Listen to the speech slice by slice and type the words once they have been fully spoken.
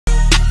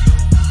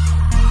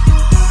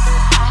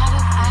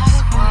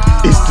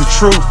It's the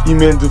truth,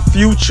 even the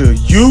future,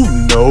 you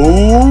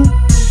know.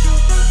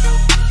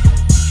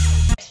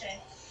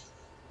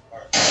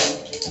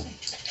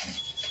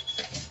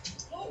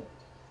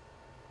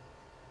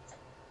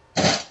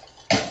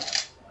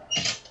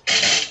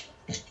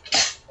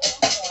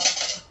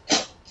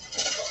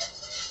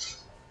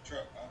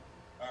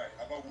 Alright,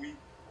 how about we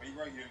wait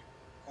right here?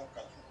 Come.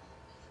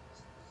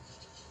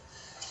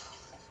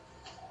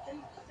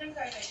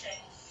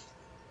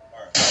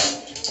 Alright.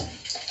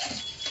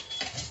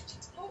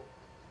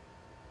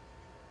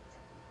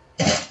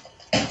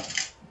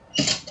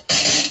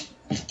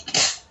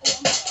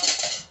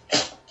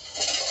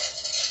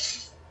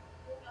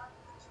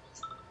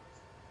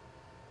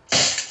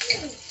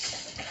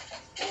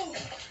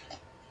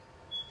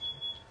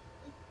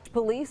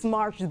 Police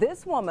marched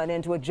this woman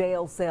into a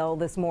jail cell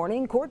this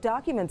morning. Court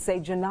documents say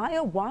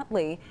Janiyah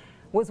Watley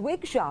was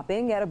wig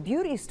shopping at a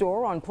beauty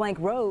store on Plank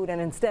Road, and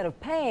instead of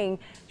paying,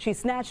 she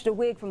snatched a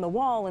wig from the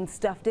wall and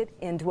stuffed it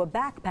into a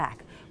backpack.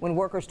 When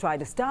workers tried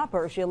to stop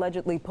her, she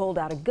allegedly pulled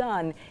out a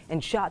gun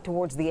and shot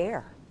towards the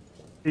air.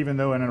 Even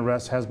though an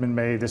arrest has been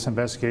made, this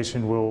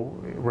investigation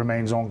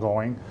remains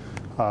ongoing.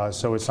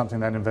 So it's something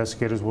that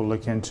investigators will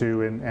look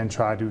into and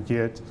try to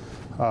get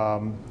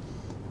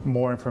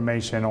more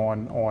information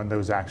on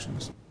those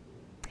actions.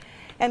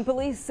 And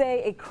police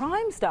say a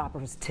Crime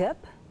Stoppers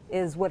tip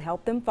is what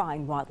helped them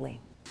find Watley.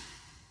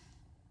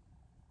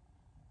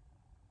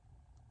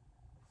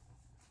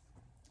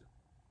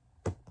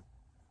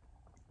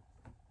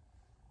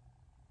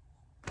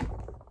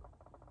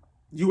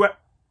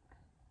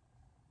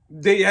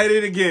 They at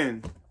it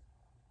again.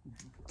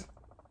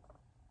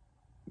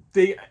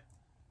 They at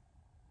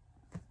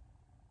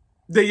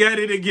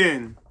it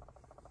again.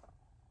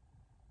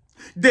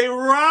 They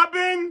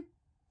robbing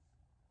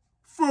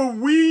for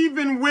weave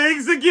and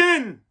wigs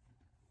again.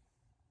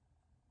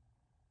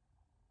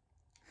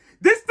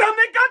 This time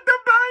they got the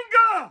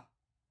banger.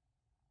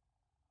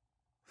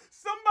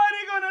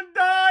 Somebody gonna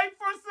die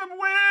for some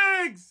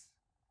wigs.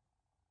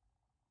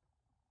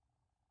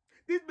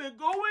 This bitch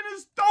go in the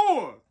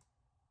store.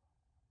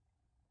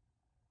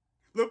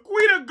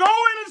 Laquita, go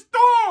in the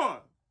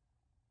store.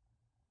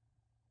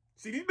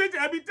 See, these bitches,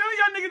 I be telling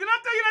y'all niggas, did I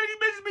tell you that these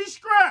bitches be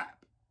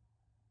scrapped?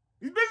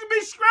 These bitches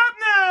be scrapped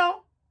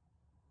now.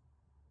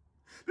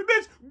 The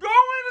bitch go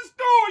in the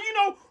store. You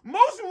know,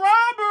 most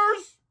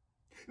robbers,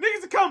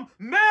 niggas come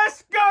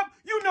mask up.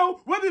 You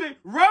know, whether they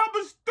rob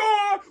a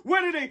store,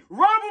 whether they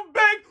rob a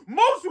bank,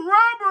 most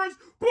robbers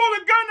pull a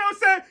gun out and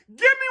say,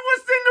 give me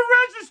what's in the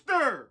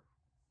register.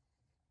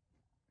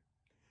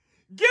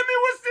 Give me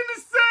what's in the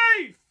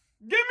safe.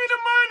 Give me the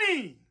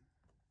money.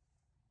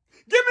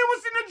 Give me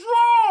what's in the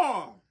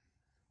drawer.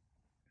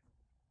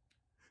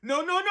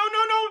 No.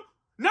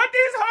 Not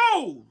these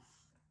hoes.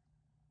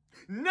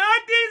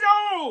 Not these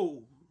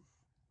hoes.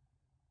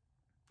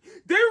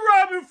 They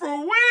robbing for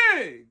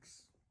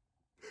wigs.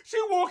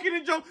 She walking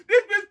and jump.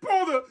 This bitch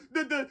pulled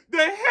the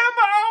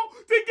hammer out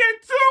to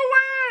get 2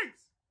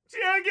 wigs.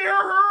 She had to get her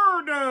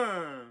hair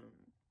done.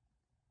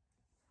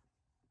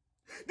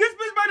 This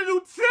bitch about to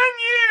do 10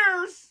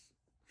 years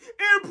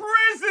in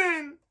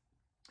prison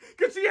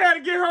because she had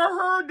to get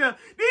her hair done.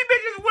 These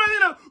bitches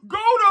willing to go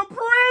to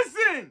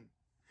prison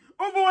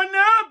over a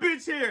now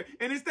bitch here.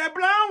 And it's that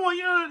blonde one,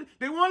 you know,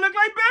 they want to look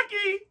like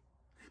Becky.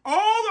 All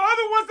the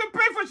other ones to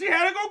pay for, she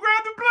had to go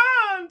grab the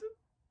blonde.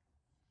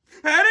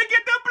 Had to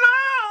get the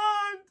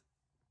blonde.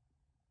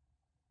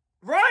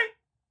 Right?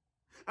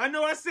 I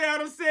know I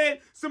done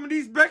said some of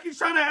these Becky's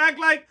trying to act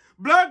like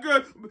blood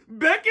girls.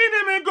 Becky and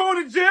them ain't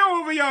going to jail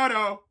over y'all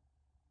though.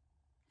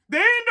 They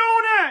ain't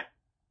doing that.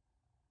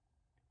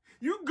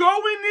 You go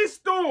in this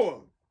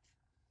store.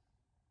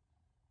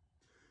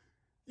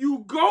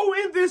 You go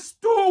in this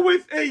store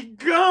with a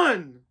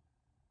gun.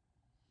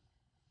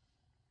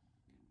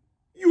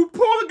 You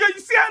pull the gun.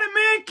 You see how the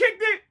man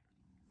kicked it?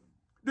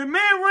 The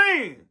man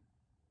ran.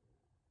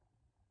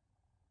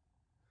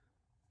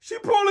 She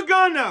pulled the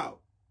gun out.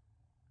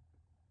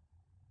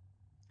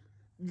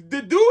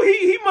 The dude,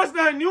 he must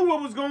not have knew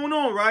what was going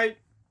on, right?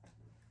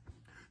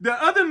 The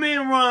other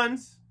man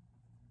runs.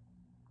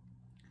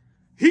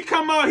 He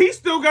come out. He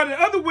still got the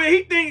other way.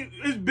 He think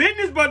his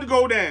business about to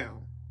go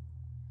down.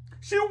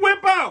 She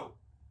whip out.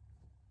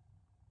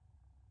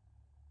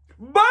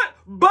 But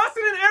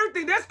busting and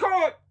everything.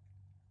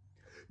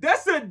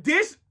 That's a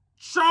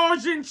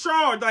discharging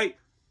charge. Like,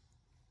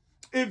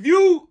 if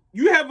you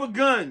have a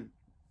gun,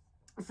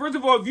 first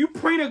of all, if you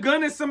point a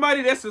gun at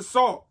somebody, that's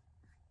assault.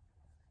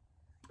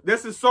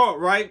 That's assault,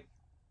 right?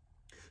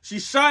 She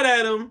shot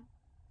at him.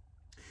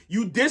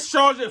 You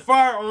discharge a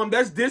firearm.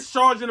 That's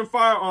discharging a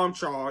firearm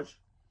charge.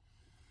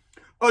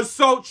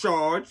 Assault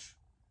charge.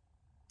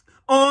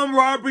 Armed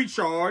robbery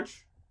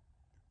charge.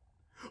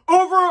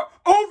 Over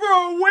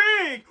a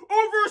wig.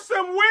 Over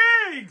some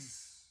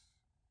wigs.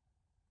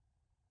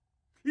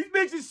 These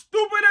bitches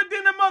stupider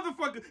than a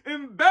motherfucker.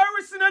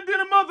 Embarrassing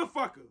than a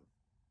motherfucker.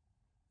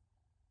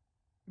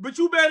 But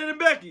you better than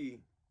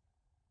Becky.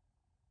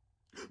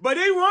 But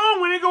they wrong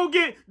when they go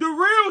get the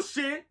real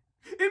shit.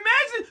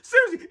 Imagine,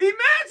 seriously,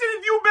 imagine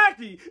if you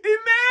Becky.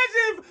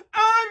 Imagine if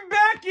I'm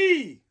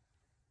Becky.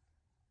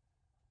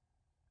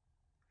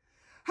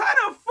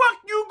 How the fuck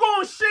you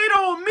gonna shit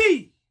on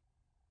me?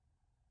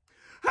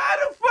 How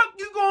the fuck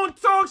you gonna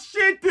talk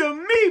shit to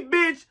me,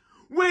 bitch,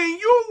 when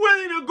you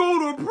willing to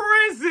go to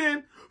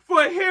prison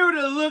for hair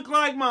to look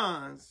like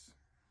mine?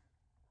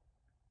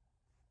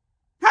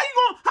 How you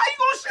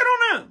gonna shit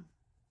on them?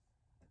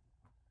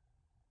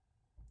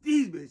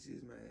 These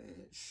bitches, man.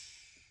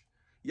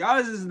 Y'all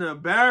is just an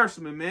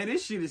embarrassment, man.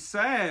 This shit is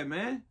sad,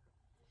 man.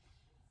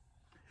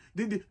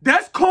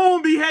 That's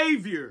calm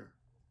behavior.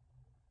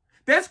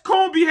 That's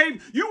calm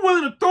behavior. You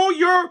willing to throw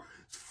your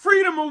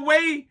freedom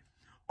away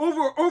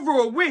over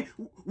a win?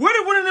 What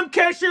if one of them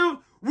cashiers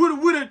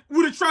would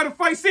have tried to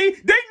fight? See,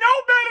 they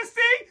know better.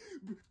 See,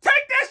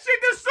 take that shit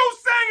to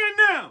Susan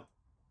now.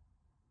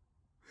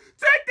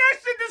 Take that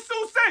shit to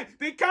Susan.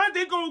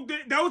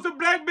 That was a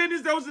black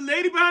business. That was a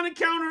lady behind the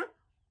counter.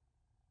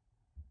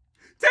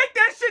 Take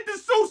that shit to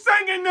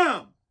Susan and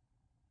them.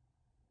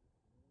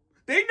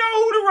 They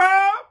know who to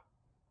rob.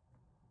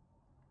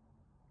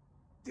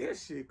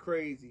 This shit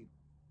crazy.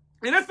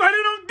 And that's why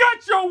they don't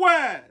got your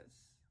ass.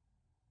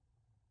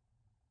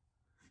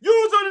 You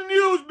was on the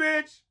news,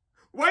 bitch.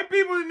 White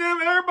people and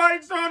them,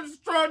 everybody's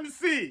trying to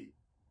see.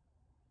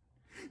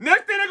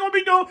 Next thing they're gonna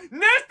be doing,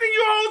 next thing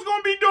you hoes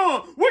gonna be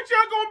doing, what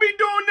y'all gonna be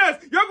doing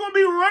next? Y'all gonna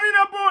be running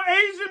up on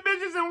Asian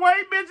bitches and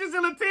white bitches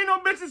and Latino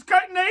bitches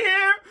cutting their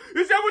hair?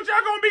 Is that what y'all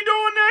gonna be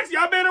doing next?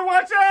 Y'all better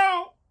watch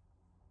out.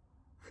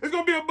 It's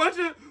gonna be a bunch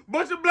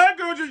of black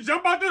girls just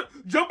jump out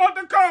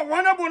the car,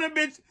 run up on a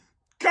bitch,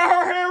 cut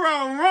her hair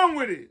out and run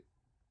with it.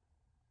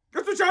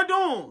 That's what y'all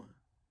doing.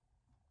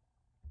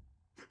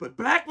 But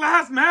Black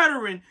Lives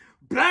Matter and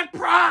Black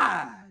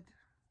Pride.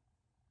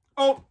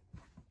 Oh,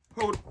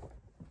 hold on.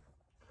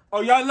 Oh,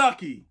 y'all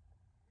lucky.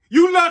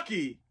 You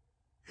lucky.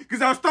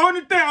 Because I was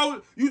starting to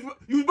think, you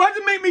was about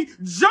to make me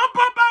jump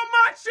up out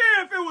my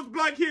chair if it was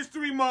Black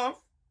History Month.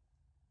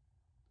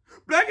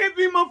 Black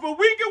History Month for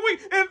week and week.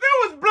 If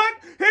it was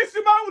Black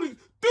History Month, I would have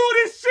threw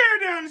this chair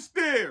down the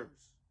stairs.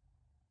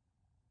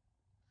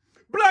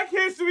 Black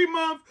History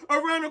Month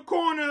around the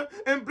corner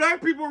and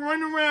black people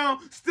running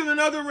around stealing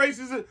other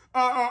races'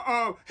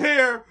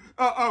 hair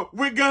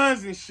with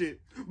guns and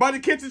shit. About to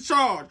catch a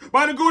charge.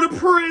 About to go to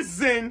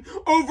prison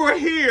over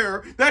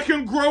hair that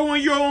can grow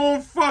on your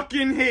own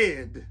fucking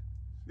head.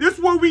 This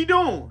is what we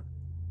doing.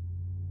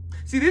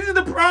 See, this is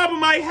the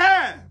problem I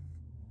have.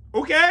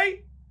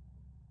 Okay?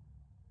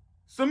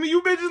 Some of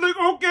you bitches look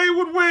okay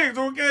with wigs,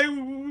 okay?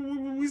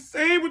 We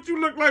saying what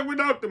you look like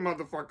without the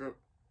motherfucker.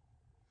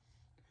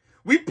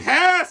 We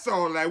pass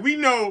all that. We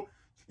know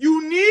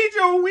you need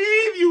your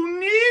weave. You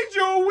need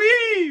your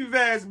weave,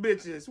 ass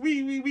bitches.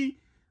 We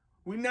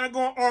not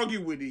gonna argue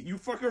with it. You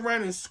fuck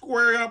around and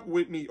square up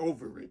with me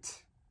over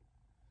it.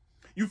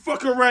 You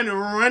fuck around and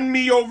run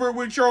me over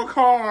with your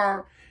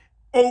car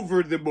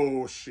over the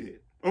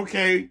bullshit.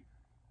 Okay?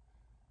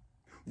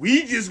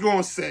 We just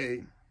gonna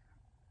say,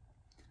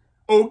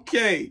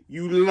 okay,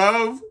 you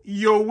love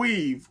your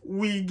weave.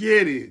 We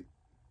get it.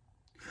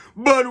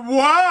 But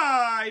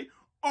why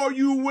are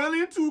you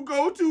willing to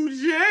go to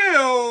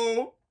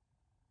jail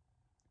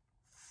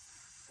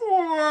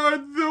for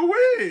the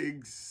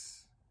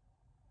wigs?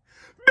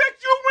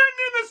 Bitch, you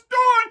went in the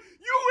store,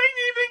 you ain't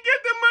even get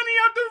the money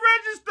out the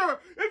register.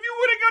 If you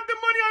would have got the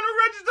money out the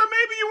register,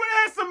 maybe you would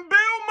have had some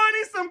bail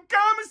money, some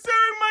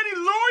commissary money,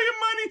 lawyer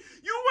money.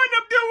 You went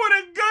up there with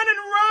a gun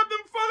and robbed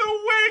them for the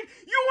wig.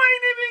 You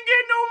ain't even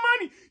get no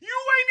money. You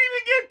ain't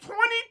even get 20,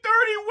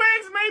 30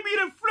 wigs maybe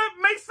to flip,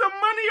 make some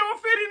money off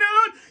it in the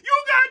hood. You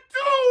got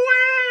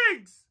 2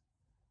 wigs.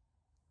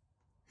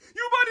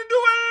 You about to do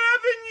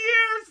 11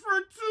 years for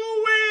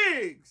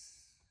 2 wigs.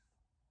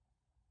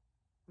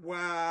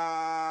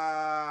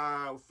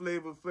 Wow.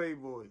 Flavor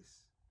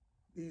voice.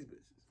 These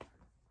bitches.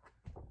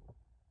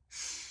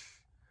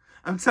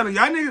 I'm telling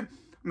y'all niggas,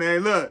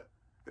 man, look.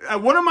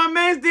 One of my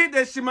mans did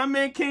that shit. My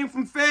man came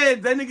from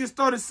Feds. That nigga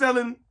started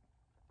selling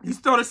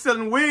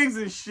wigs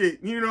and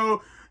shit, you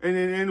know,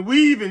 and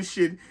weave and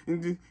shit.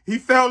 And he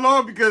fell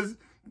off because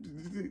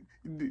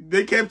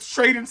they kept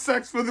trading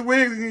sex for the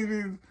wigs.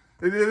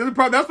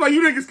 That's why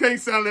you niggas can't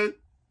sell it.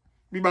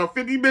 Be about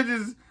 50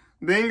 bitches.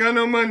 They ain't got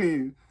no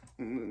money.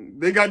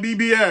 They got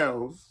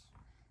BBLs.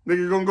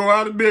 Nigga gonna go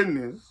out of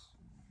business.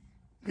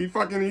 That's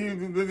what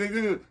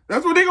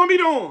they gonna be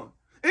doing.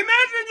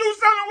 Imagine you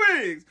selling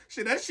wigs.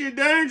 Shit, that shit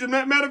dangerous.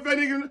 Matter of fact,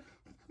 nigga,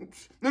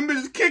 them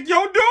bitches kick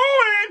your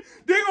door in.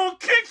 They gonna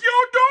kick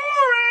your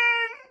door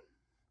in.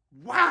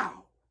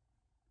 Wow.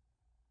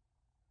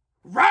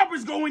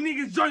 Robbers go in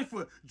niggas' joint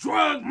for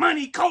drug,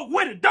 money, coke.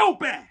 Where the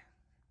dope at?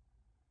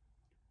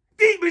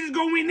 These bitches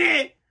go in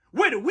there.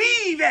 Where the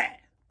weave at?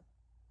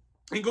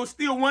 And go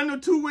steal 1 or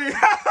 2 wigs.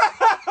 Hey,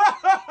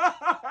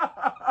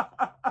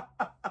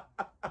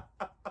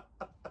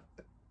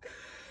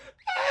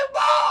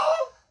 Bo!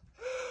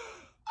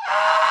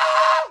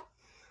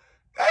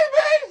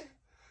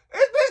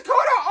 This bitch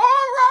caught an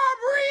armed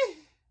robbery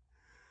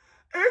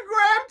and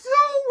grabbed 2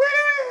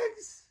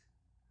 wigs.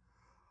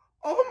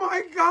 Oh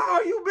my God,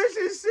 bitch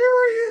is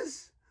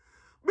serious.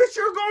 Bitch,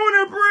 you're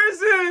going to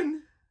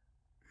prison.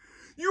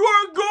 You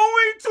are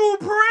going to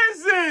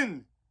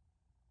prison.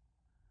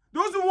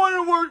 Those are one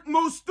of the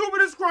most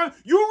stupidest crimes.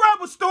 You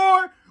rob a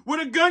store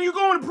with a gun, you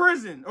going to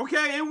prison,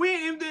 okay? And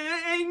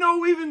ain't no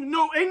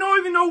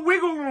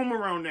wiggle room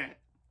around that,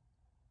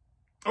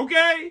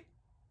 okay?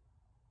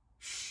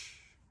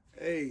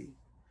 Hey,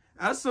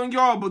 that's on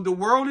y'all, but the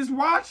world is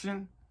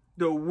watching.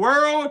 The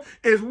world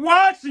is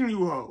watching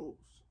you hoes.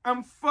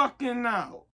 I'm fucking out.